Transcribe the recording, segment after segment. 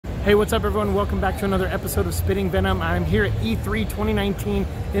Hey, what's up everyone? Welcome back to another episode of Spitting Venom. I'm here at E3 2019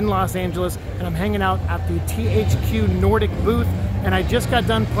 in Los Angeles, and I'm hanging out at the THQ Nordic booth, and I just got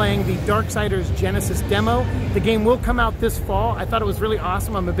done playing the Darksiders Genesis demo. The game will come out this fall. I thought it was really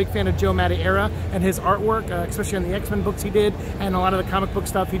awesome. I'm a big fan of Joe Madureira and his artwork, especially on the X-Men books he did, and a lot of the comic book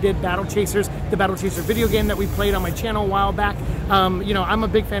stuff he did, Battle Chasers, the Battle Chaser video game that we played on my channel a while back. You know, I'm a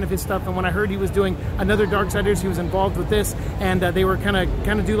big fan of his stuff, and when I heard he was doing another Darksiders, he was involved with this, and they were kind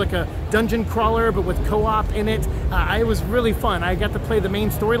of do like a dungeon crawler, but with co-op in it. It was really fun. I got to play the main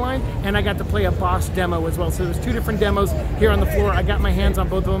storyline, and I got to play a boss demo as well. So there's two different demos here on the floor. I got my hands on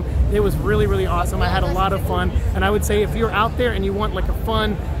both of them. It was really, really awesome. I had a lot of fun, and I would say if you're out there and you want like a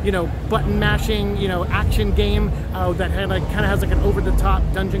fun, you know, button mashing, you know, action game that kind of has like an over-the-top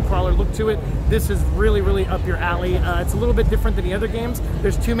dungeon crawler look to it, this is really, really up your alley. It's a little bit different than the other games.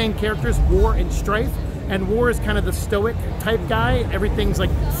 There's two main characters, War and Strife. And War is kind of the stoic type guy. Everything's like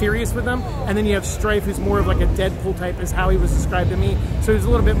serious with him. And then you have Strife, who's more of like a Deadpool type, is how he was described to me. So he's a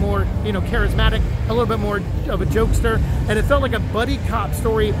little bit more, you know, charismatic, a little bit more of a jokester. And it felt like a buddy cop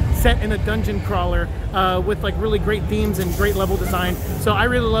story set in a dungeon crawler with like really great themes and great level design. So I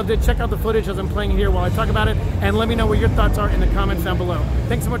really loved it. Check out the footage as I'm playing here while I talk about it. And let me know what your thoughts are in the comments down below.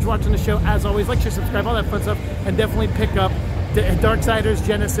 Thanks so much for watching the show. As always, like, share, subscribe, all that fun stuff. And definitely pick up Darksiders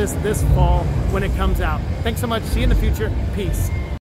Genesis this fall when it comes out. Thanks so much. See you in the future. Peace.